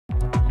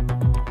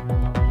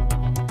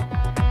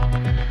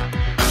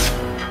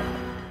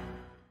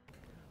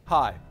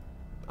Hi,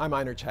 I'm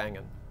Einar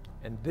Tangen,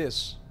 and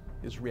this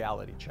is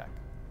Reality Check.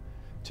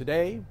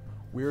 Today,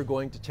 we're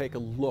going to take a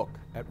look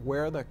at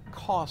where the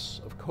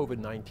costs of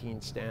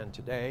COVID-19 stand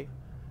today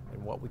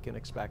and what we can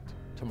expect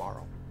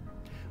tomorrow.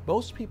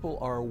 Most people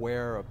are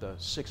aware of the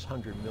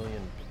 600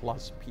 million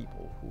plus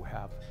people who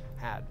have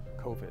had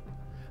COVID,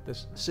 the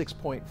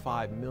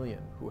 6.5 million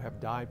who have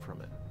died from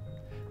it,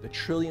 the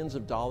trillions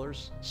of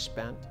dollars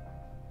spent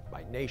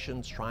by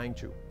nations trying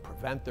to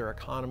prevent their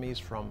economies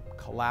from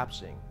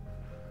collapsing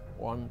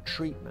on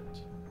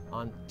treatment,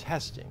 on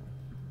testing,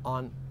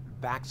 on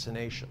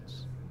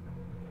vaccinations.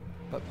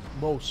 But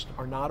most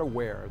are not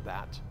aware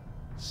that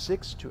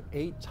 6 to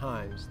 8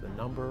 times the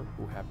number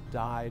who have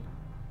died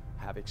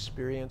have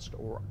experienced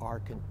or are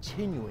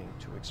continuing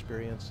to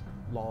experience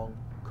long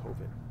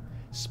COVID.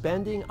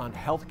 Spending on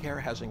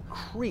healthcare has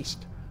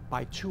increased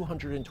by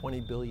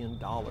 $220 billion.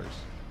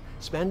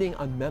 Spending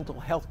on mental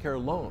health care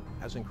alone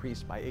has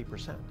increased by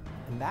 8%,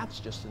 and that's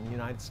just in the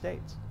United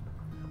States.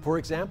 For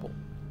example,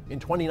 in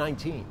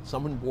 2019,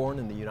 someone born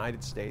in the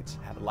United States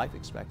had a life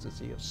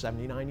expectancy of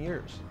 79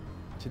 years.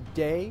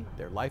 Today,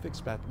 their life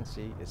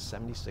expectancy is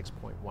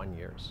 76.1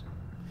 years.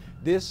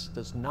 This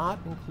does not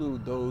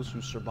include those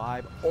who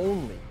survive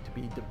only to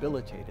be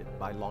debilitated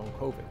by long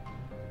COVID.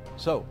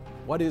 So,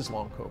 what is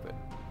long COVID?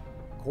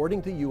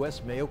 According to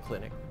US Mayo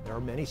Clinic, there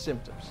are many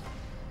symptoms,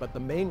 but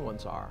the main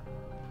ones are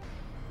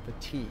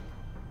fatigue,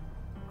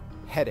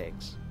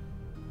 headaches,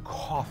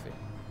 coughing,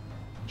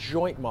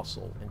 joint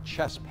muscle and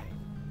chest pain,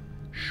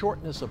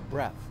 shortness of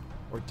breath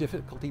or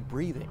difficulty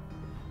breathing,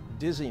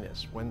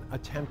 dizziness when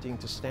attempting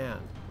to stand,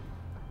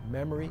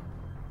 memory,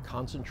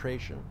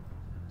 concentration,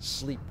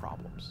 sleep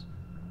problems,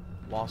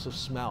 loss of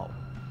smell,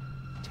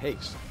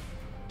 taste,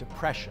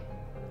 depression,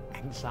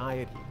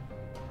 anxiety,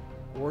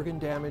 organ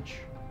damage,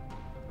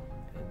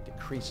 and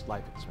decreased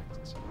life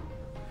expectancy.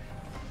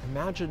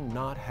 Imagine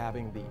not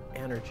having the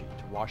energy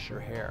to wash your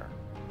hair,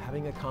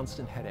 having a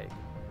constant headache,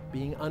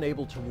 being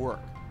unable to work,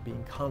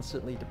 being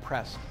constantly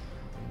depressed,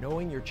 and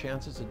knowing your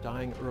chances of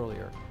dying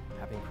earlier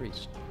have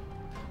increased.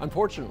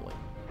 Unfortunately,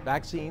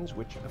 vaccines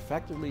which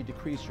effectively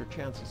decrease your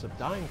chances of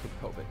dying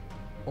from COVID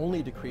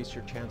only decrease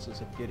your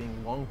chances of getting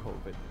long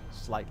COVID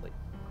slightly.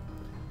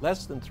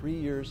 Less than 3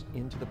 years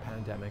into the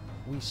pandemic,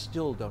 we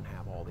still don't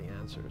have all the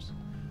answers,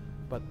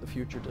 but the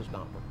future does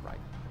not look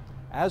bright.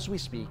 As we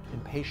speak,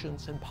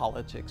 impatience and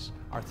politics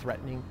are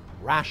threatening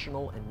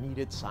rational and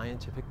needed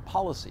scientific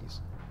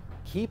policies.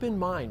 Keep in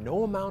mind,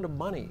 no amount of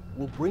money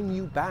will bring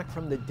you back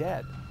from the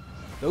dead.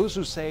 Those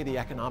who say the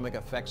economic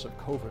effects of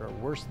COVID are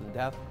worse than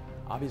death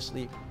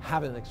obviously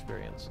haven't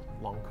experienced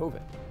long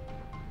COVID.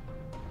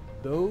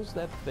 Those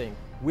that think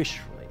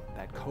wishfully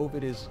that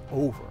COVID is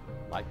over,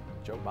 like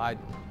Joe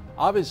Biden,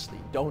 obviously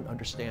don't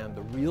understand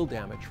the real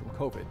damage from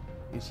COVID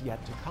is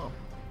yet to come.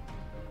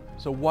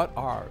 So what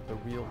are the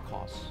real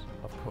costs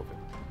of COVID?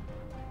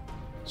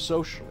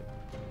 Socially,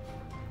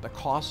 the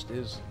cost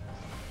is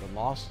the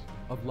loss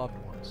of loved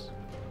ones,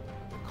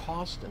 the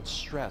cost and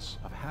stress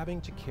of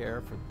having to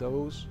care for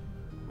those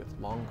with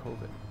long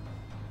COVID,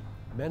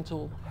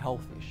 mental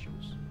health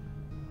issues,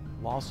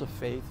 loss of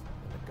faith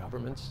in the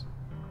governments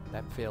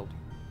that failed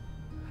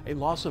you, a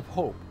loss of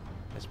hope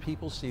as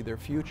people see their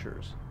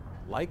futures,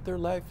 like their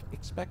life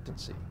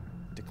expectancy,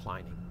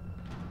 declining,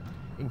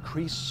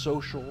 increased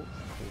social and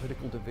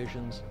political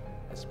divisions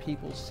as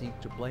people seek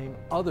to blame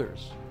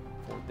others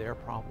for their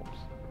problems.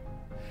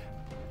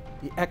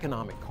 The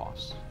economic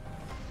costs,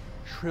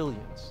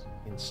 trillions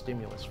in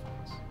stimulus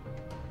funds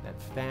that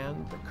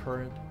fan the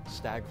current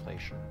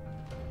stagflation,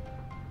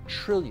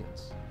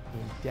 trillions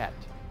in debt,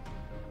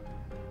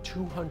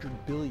 200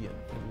 billion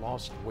in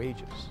lost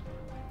wages,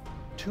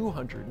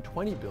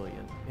 220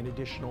 billion in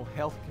additional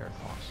healthcare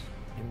costs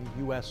in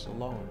the US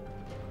alone,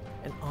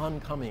 an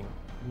oncoming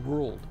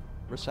world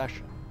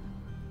recession.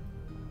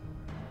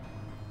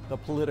 The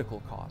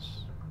political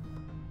costs.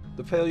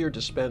 The failure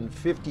to spend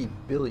 50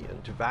 billion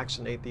to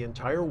vaccinate the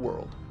entire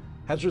world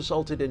has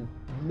resulted in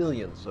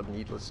millions of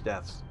needless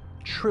deaths,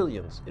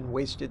 trillions in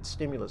wasted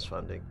stimulus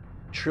funding,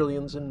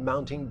 trillions in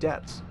mounting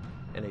debts,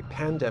 and a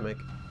pandemic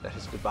that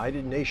has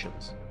divided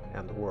nations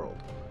and the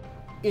world.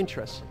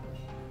 Interestingly,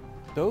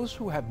 those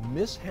who have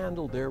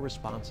mishandled their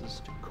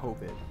responses to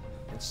COVID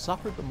and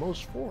suffered the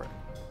most for it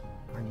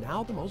are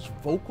now the most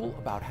vocal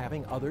about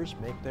having others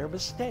make their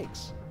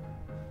mistakes.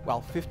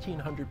 While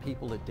 1,500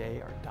 people a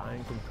day are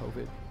dying from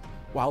COVID,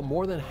 while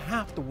more than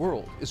half the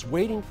world is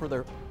waiting for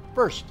their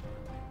first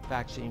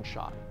vaccine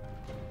shot,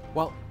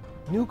 while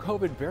new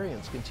COVID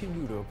variants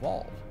continue to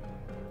evolve,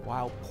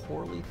 while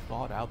poorly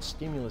thought out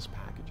stimulus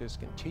packages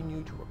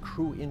continue to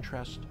accrue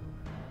interest,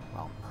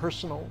 while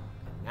personal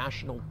and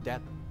national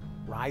debt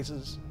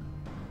rises,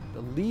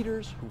 the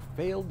leaders who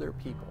failed their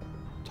people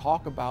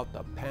talk about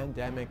the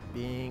pandemic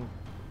being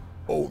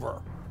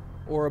over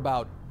or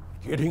about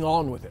getting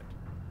on with it.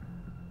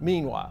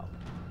 Meanwhile,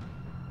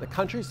 the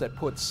countries that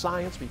put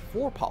science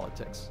before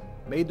politics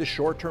made the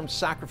short-term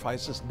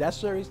sacrifices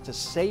necessary to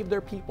save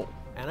their people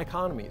and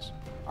economies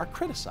are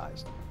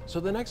criticized. So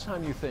the next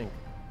time you think,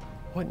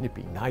 wouldn't it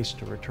be nice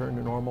to return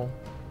to normal?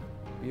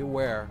 be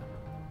aware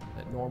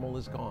that normal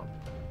is gone.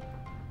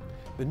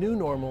 The new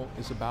normal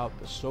is about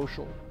the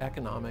social,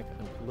 economic,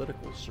 and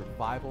political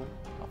survival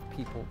of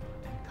people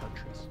and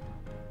countries.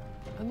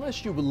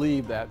 Unless you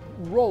believe that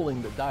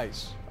rolling the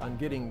dice on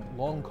getting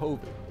long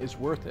COVID is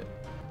worth it,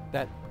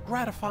 that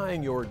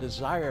gratifying your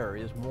desire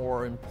is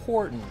more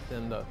important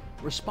than the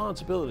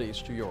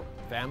responsibilities to your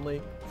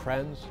family,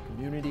 friends,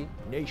 community,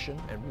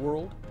 nation, and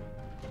world,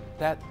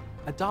 that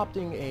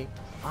adopting a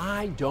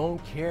 "I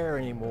don't care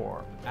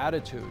anymore"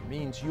 attitude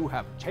means you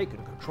have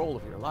taken control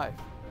of your life,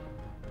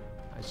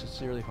 I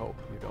sincerely hope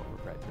you don't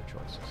regret your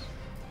choices.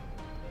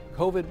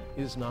 COVID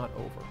is not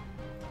over.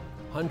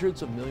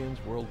 Hundreds of millions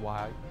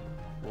worldwide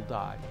will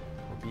die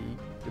or be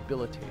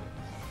debilitated.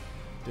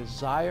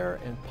 Desire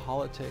and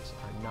politics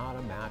are not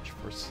a match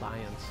for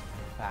science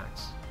and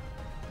facts.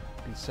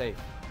 Be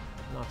safe,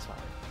 not sorry.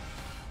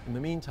 In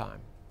the meantime,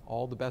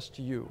 all the best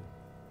to you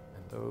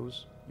and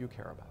those you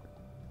care about.